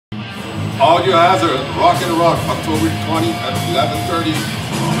AudioHazard, Rock and Rock, October 20 at 11:30.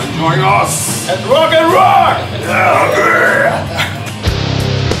 Come and join us at Rock and Rock! Yeah.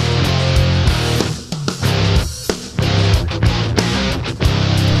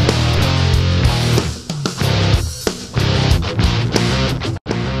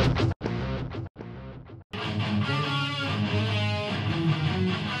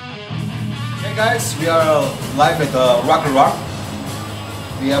 Hey guys, we are live at Rock and Rock.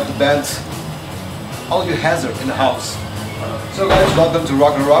 We have the band AudioHazard in the house. So guys, welcome to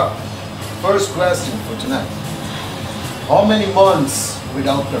Rock and Rock. First question for tonight. How many months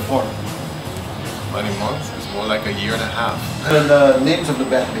without performing? Many months? It's more like a year and a half. And the names of the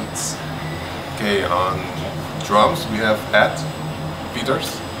bandmates. Okay, on drums we have Ed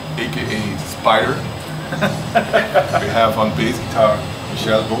Peters, aka Spider. We have on bass guitar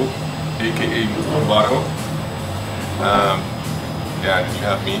Michelle Booth, aka Bottle. Yeah, you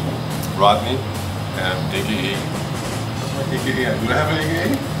have me, Rodney, and aka. What's my aka? Do I have an aka?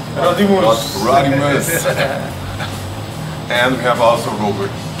 Rodimus. And we have also Robert,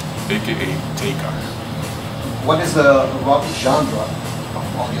 aka Taker. What is the rock genre of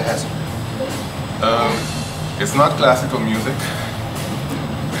AudioHazard? It's not classical music.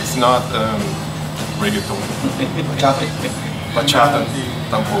 It's not reggaeton. Bachata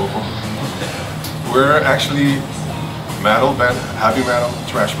tampoco. We're actually metal band, heavy metal,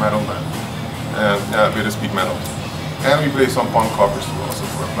 thrash metal band, and a bit of speed metal. And we play some punk covers too, also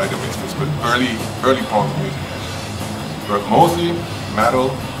for like the business, but early punk music. But mostly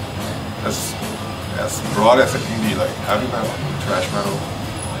metal, as broad as it can be, like heavy metal, thrash metal.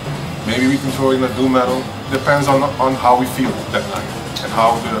 Maybe we can throw in a doom metal. Depends on how we feel that night and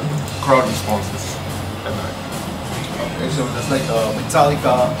how the crowd responses that night. Okay, so that's like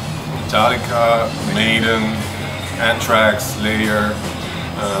Metallica, Maiden, Anthrax, Slayer,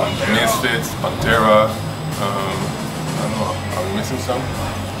 Misfits, Pantera. I don't know, are we missing some?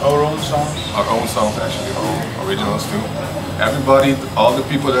 Our own songs? Our own songs, actually, our own originals too. Everybody, all the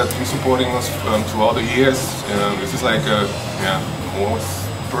people that have been supporting us through all the years, this is like a most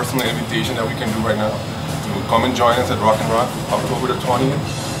personal invitation that we can do right now to come and join us at Rock and Rock, October the 20th.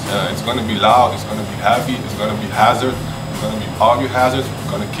 It's going to be loud, it's going to be heavy, it's going to be hazard, it's going to be AudioHazard, it's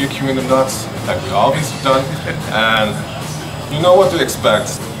going to kick you in the nuts like we always done, and you know what to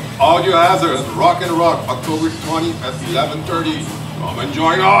expect. AudioHazard, Rock and Rock, October 20 at 11:30. Come and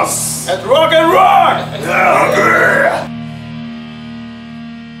join us at Rock and Rock! Yeah.